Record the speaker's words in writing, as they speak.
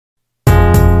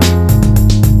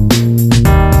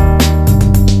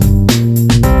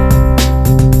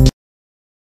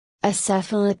A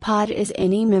cephalopod is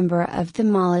any member of the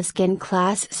molluscan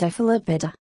class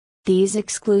Cephalopoda. These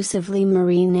exclusively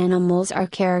marine animals are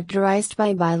characterized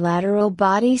by bilateral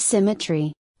body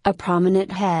symmetry, a prominent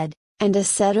head, and a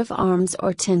set of arms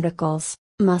or tentacles,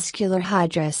 muscular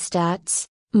hydrostats,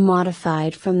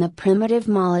 modified from the primitive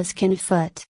molluscan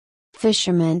foot.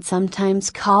 Fishermen sometimes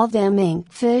call them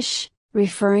inkfish,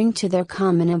 referring to their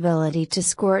common ability to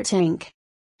squirt ink.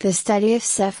 The study of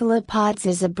cephalopods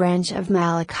is a branch of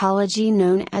malacology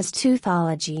known as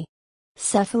teuthology.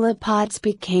 Cephalopods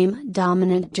became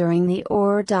dominant during the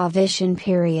Ordovician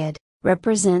period,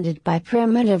 represented by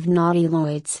primitive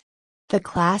nautiloids. The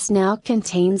class now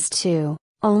contains two,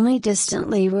 only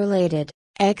distantly related,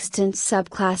 extant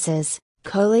subclasses,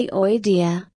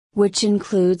 Coleoidea, which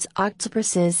includes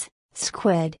octopuses,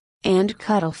 squid, and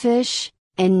cuttlefish,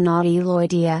 and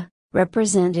Nautiloidea,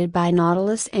 represented by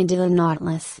Nautilus and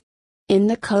Allonautilus. In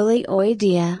the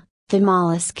Coleoidea, the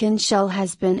molluscan shell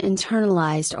has been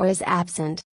internalized or is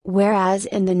absent, whereas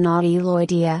in the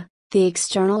Nautiloidea, the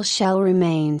external shell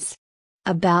remains.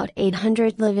 About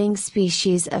 800 living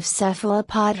species of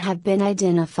cephalopod have been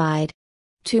identified.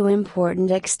 Two important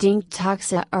extinct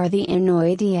taxa are the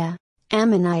Ammonoidea,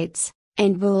 ammonites,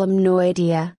 and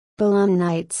Belemnoidea,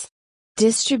 belemnites.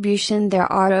 Distribution: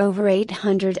 there are over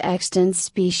 800 extant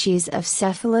species of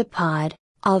cephalopod,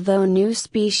 although new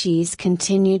species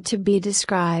continue to be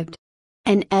described.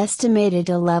 An estimated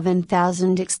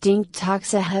 11,000 extinct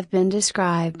taxa have been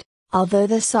described, although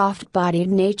the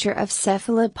soft-bodied nature of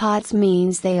cephalopods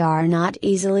means they are not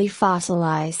easily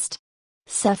fossilized.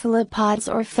 Cephalopods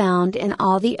are found in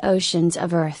all the oceans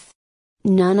of Earth.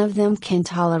 None of them can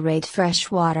tolerate fresh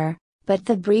water, but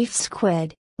the brief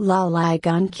squid,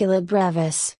 Loligoncula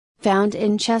brevis, found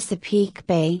in Chesapeake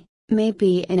Bay, may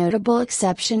be a notable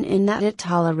exception in that it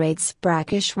tolerates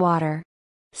brackish water.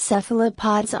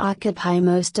 Cephalopods occupy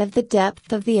most of the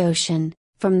depth of the ocean,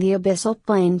 from the abyssal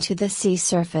plain to the sea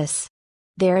surface.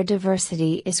 Their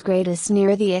diversity is greatest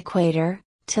near the equator,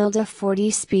 40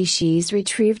 species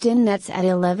retrieved in nets at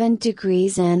 11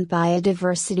 degrees N by a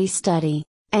diversity study,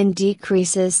 and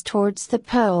decreases towards the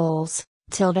poles,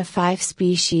 5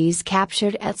 species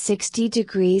captured at 60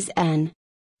 degrees N.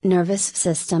 Nervous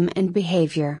system and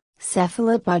behavior: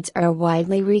 cephalopods are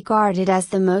widely regarded as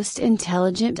the most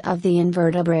intelligent of the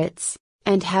invertebrates,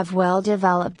 and have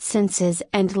well-developed senses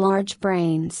and large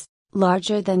brains,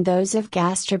 larger than those of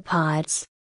gastropods.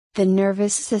 The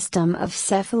nervous system of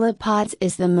cephalopods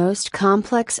is the most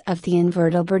complex of the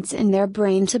invertebrates, and their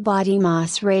brain-to-body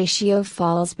mass ratio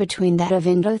falls between that of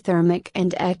endothermic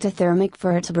and ectothermic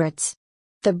vertebrates.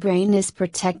 The brain is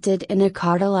protected in a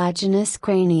cartilaginous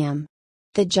cranium.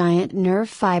 The giant nerve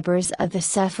fibers of the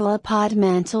cephalopod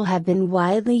mantle have been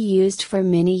widely used for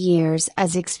many years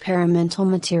as experimental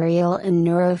material in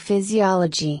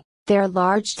neurophysiology. Their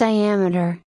large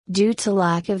diameter, due to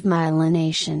lack of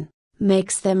myelination,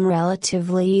 makes them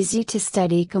relatively easy to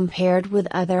study compared with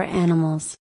other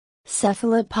animals.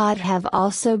 Cephalopod have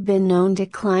also been known to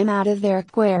climb out of their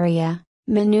aquaria,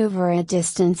 maneuver a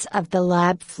distance of the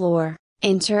lab floor,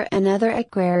 enter another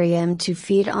aquarium to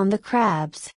feed on the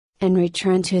crabs, and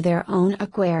return to their own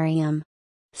aquarium.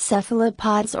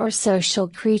 Cephalopods are social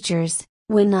creatures.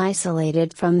 When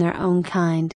isolated from their own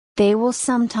kind, they will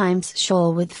sometimes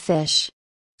shoal with fish.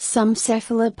 Some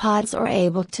cephalopods are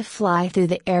able to fly through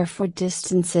the air for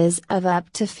distances of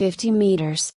up to 50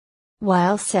 meters.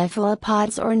 While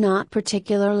cephalopods are not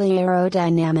particularly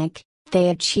aerodynamic, they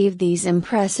achieve these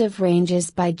impressive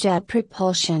ranges by jet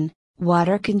propulsion.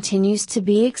 Water continues to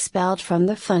be expelled from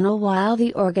the funnel while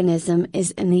the organism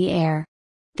is in the air.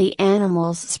 The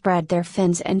animals spread their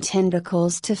fins and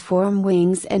tentacles to form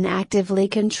wings and actively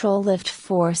control lift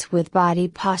force with body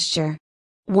posture.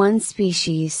 One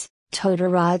species,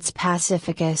 Teuthology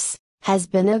pacificus, has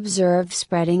been observed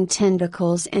spreading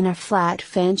tentacles in a flat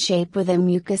fan shape with a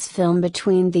mucus film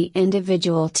between the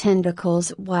individual tentacles,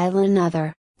 while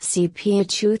another,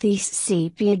 Cephalopod,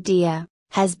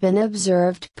 has been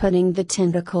observed putting the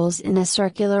tentacles in a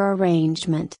circular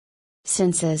arrangement.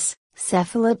 Senses: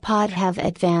 cephalopod have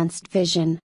advanced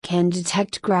vision, can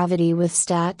detect gravity with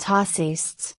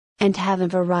statocysts, and have a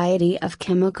variety of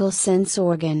chemical sense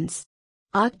organs.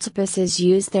 Octopuses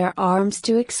use their arms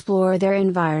to explore their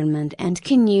environment and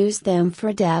can use them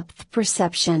for depth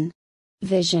perception.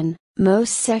 Vision: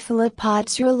 most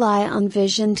cephalopods rely on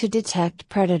vision to detect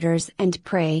predators and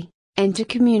prey, and to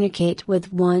communicate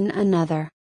with one another.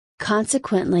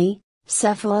 Consequently,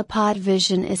 cephalopod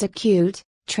vision is acute.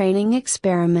 Training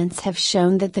experiments have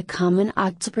shown that the common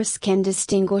octopus can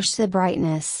distinguish the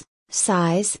brightness,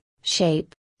 size,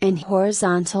 shape, and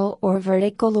horizontal or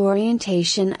vertical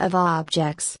orientation of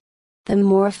objects. The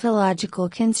morphological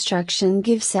construction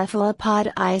gives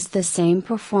cephalopod eyes the same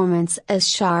performance as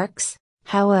sharks,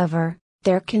 however,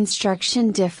 their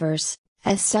construction differs,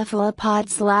 as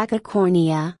cephalopods lack a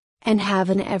cornea, and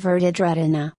have an everted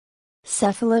retina.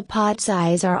 Cephalopods'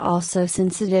 eyes are also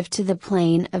sensitive to the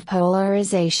plane of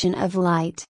polarization of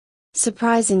light.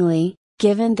 Surprisingly,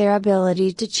 given their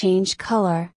ability to change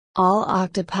color, all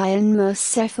octopi and most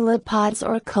cephalopods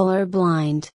are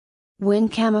colorblind. When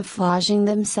camouflaging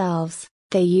themselves,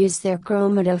 they use their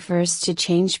chromatophores to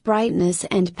change brightness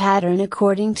and pattern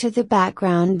according to the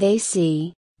background they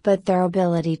see, but their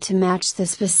ability to match the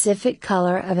specific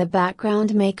color of a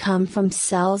background may come from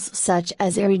cells such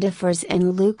as iridophores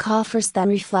and leucophores that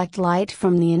reflect light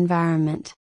from the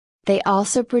environment. They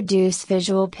also produce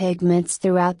visual pigments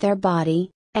throughout their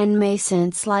body, and may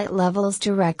sense light levels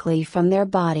directly from their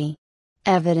body.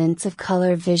 Evidence of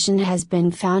color vision has been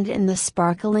found in the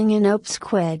sparkling anope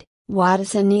squid,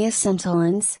 Wattisania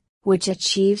scintillans, which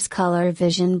achieves color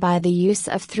vision by the use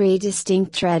of three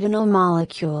distinct retinal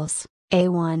molecules,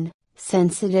 A1,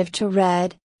 sensitive to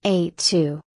red,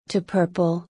 A2, to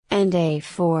purple, and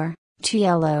A4, to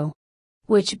yellow,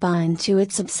 which bind to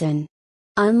its opsin.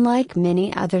 Unlike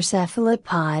many other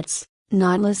cephalopods,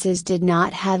 nautiluses did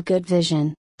not have good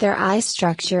vision. Their eye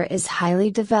structure is highly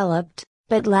developed,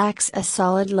 but lacks a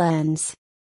solid lens.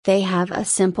 They have a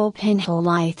simple pinhole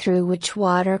eye through which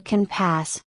water can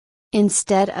pass.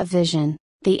 Instead of vision,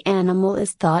 the animal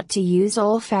is thought to use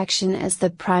olfaction as the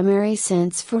primary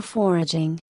sense for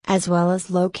foraging, as well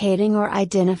as locating or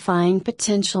identifying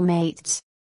potential mates.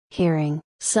 Hearing: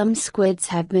 some squids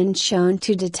have been shown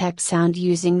to detect sound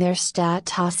using their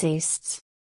statocysts.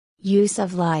 Use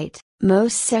of light: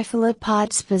 most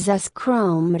cephalopods possess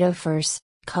chromatophores,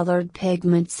 colored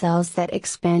pigment cells that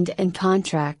expand and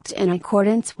contract in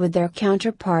accordance with their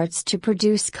counterparts to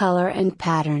produce color and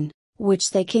pattern,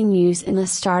 which they can use in a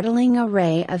startling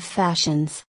array of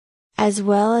fashions. As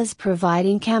well as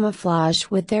providing camouflage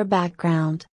with their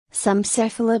background, some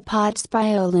cephalopods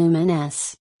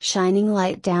bioluminesce, shining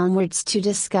light downwards to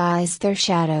disguise their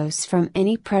shadows from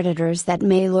any predators that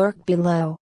may lurk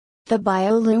below. The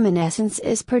bioluminescence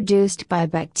is produced by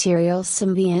bacterial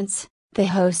symbionts. The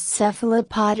host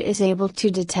cephalopod is able to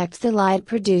detect the light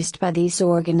produced by these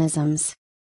organisms.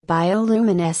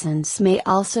 Bioluminescence may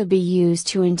also be used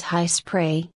to entice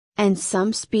prey, and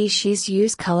some species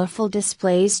use colorful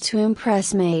displays to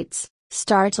impress mates,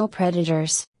 startle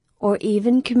predators, or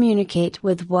even communicate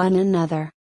with one another.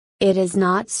 It is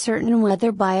not certain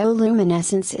whether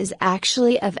bioluminescence is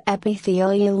actually of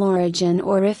epithelial origin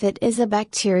or if it is a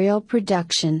bacterial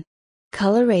production.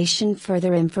 Coloration.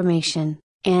 Further information: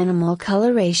 animal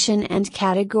coloration and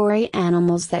category.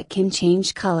 Animals that can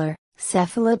change color.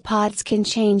 Cephalopods can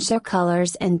change their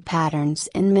colors and patterns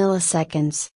in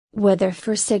milliseconds, whether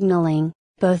for signaling,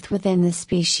 both within the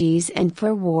species and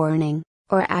for warning,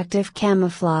 or active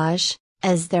camouflage,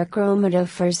 as their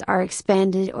chromatophores are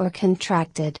expanded or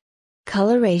contracted.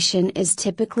 Coloration is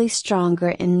typically stronger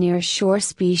in nearshore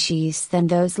species than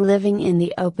those living in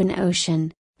the open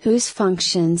ocean, whose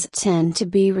functions tend to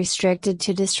be restricted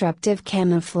to disruptive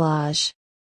camouflage.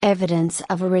 Evidence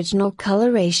of original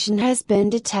coloration has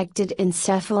been detected in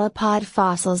cephalopod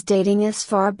fossils dating as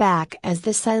far back as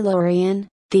the Silurian.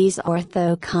 These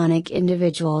orthoconic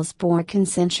individuals bore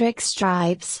concentric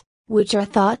stripes, which are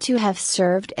thought to have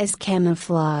served as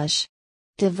camouflage.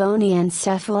 Devonian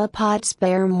cephalopods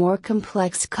bear more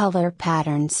complex color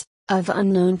patterns, of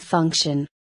unknown function.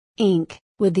 Inc.,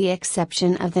 with the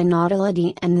exception of the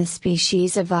Nautiloidea and the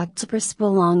species of octopus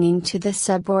belonging to the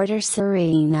suborder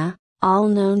Sirena, all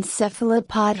known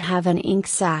cephalopod have an ink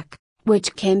sac,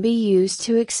 which can be used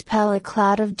to expel a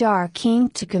cloud of dark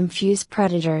ink to confuse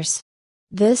predators.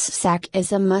 This sac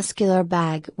is a muscular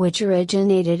bag which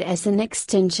originated as an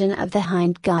extension of the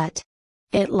hindgut.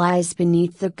 It lies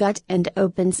beneath the gut and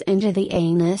opens into the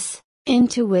anus,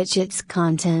 into which its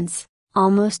contents,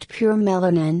 almost pure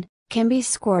melanin, can be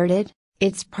squirted.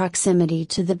 Its proximity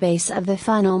to the base of the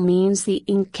funnel means the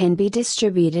ink can be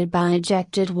distributed by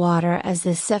ejected water as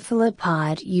the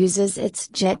cephalopod uses its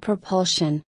jet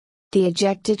propulsion. The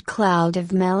ejected cloud of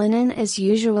melanin is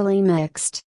usually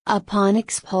mixed, upon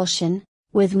expulsion,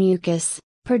 with mucus,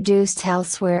 produced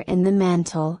elsewhere in the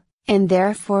mantle, and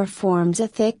therefore forms a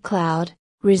thick cloud,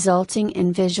 resulting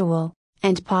in visual,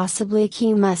 and possibly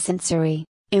chemosensory,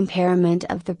 impairment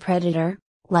of the predator,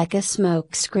 like a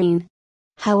smoke screen.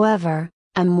 However,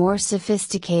 a more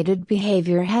sophisticated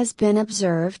behavior has been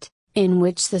observed, in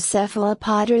which the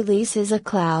cephalopod releases a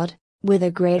cloud, with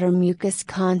a greater mucus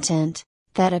content,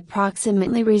 that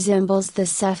approximately resembles the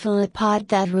cephalopod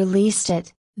that released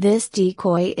it, This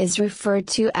decoy is referred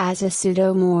to as a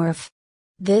pseudomorph.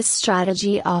 This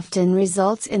strategy often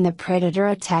results in the predator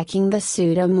attacking the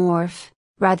pseudomorph,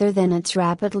 rather than its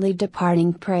rapidly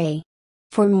departing prey.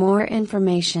 For more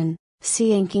information,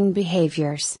 see inking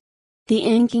behaviors. The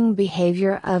inking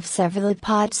behavior of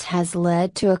cephalopods has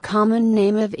led to a common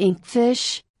name of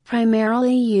inkfish,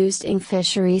 primarily used in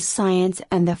fisheries science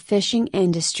and the fishing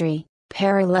industry,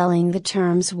 paralleling the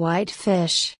terms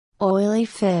whitefish, oily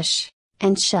fish,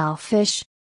 and shellfish.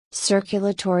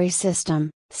 Circulatory system.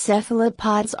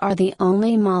 Cephalopods are the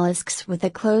only mollusks with a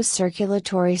closed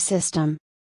circulatory system.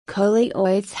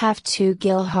 Coleoids have two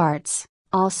gill hearts,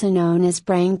 also known as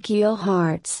branchial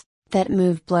hearts, that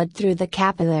move blood through the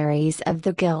capillaries of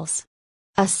the gills.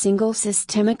 A single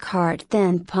systemic heart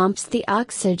then pumps the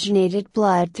oxygenated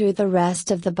blood through the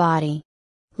rest of the body.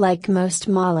 Like most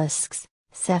mollusks,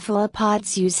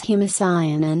 cephalopods use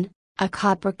hemocyanin, a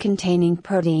copper-containing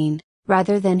protein,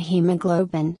 rather than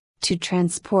hemoglobin, to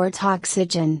transport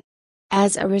oxygen.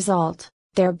 As a result,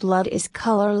 their blood is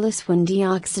colorless when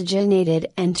deoxygenated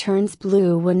and turns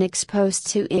blue when exposed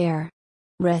to air.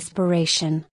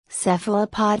 Respiration.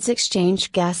 Cephalopods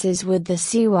exchange gases with the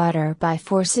seawater by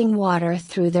forcing water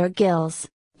through their gills,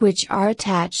 which are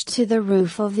attached to the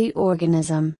roof of the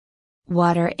organism.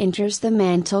 Water enters the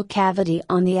mantle cavity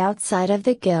on the outside of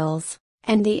the gills,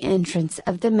 and the entrance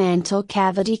of the mantle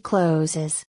cavity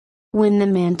closes. When the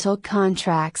mantle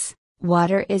contracts,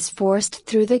 water is forced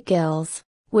through the gills,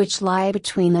 which lie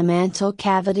between the mantle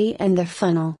cavity and the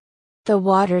funnel. The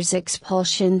water's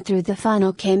expulsion through the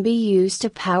funnel can be used to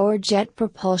power jet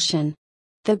propulsion.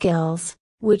 The gills,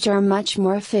 which are much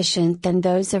more efficient than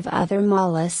those of other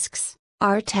mollusks,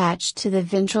 are attached to the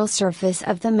ventral surface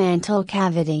of the mantle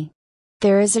cavity.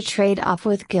 There is a trade-off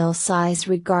with gill size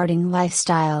regarding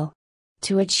lifestyle.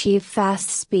 To achieve fast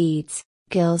speeds,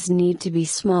 gills need to be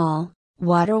small.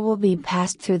 Water will be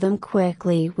passed through them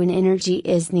quickly when energy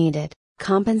is needed,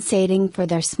 compensating for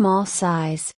their small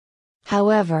size.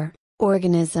 However,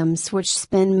 organisms which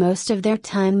spend most of their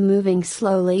time moving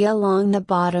slowly along the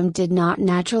bottom did not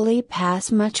naturally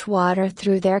pass much water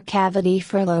through their cavity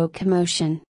for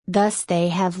locomotion, thus they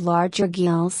have larger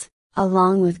gills,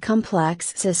 along with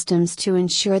complex systems to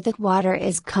ensure that water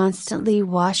is constantly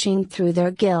washing through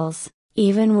their gills,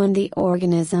 even when the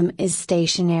organism is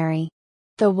stationary.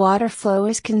 The water flow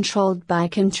is controlled by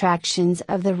contractions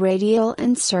of the radial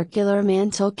and circular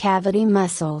mantle cavity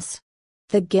muscles.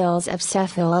 The gills of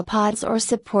cephalopods are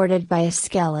supported by a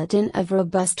skeleton of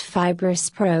robust fibrous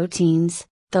proteins.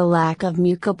 The lack of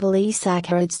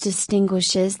mucopolysaccharides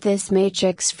distinguishes this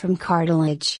matrix from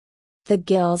cartilage. The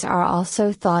gills are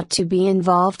also thought to be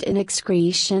involved in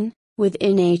excretion, with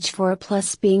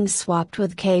NH4+ being swapped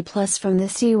with K+ from the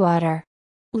seawater.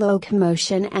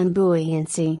 Locomotion and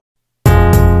buoyancy.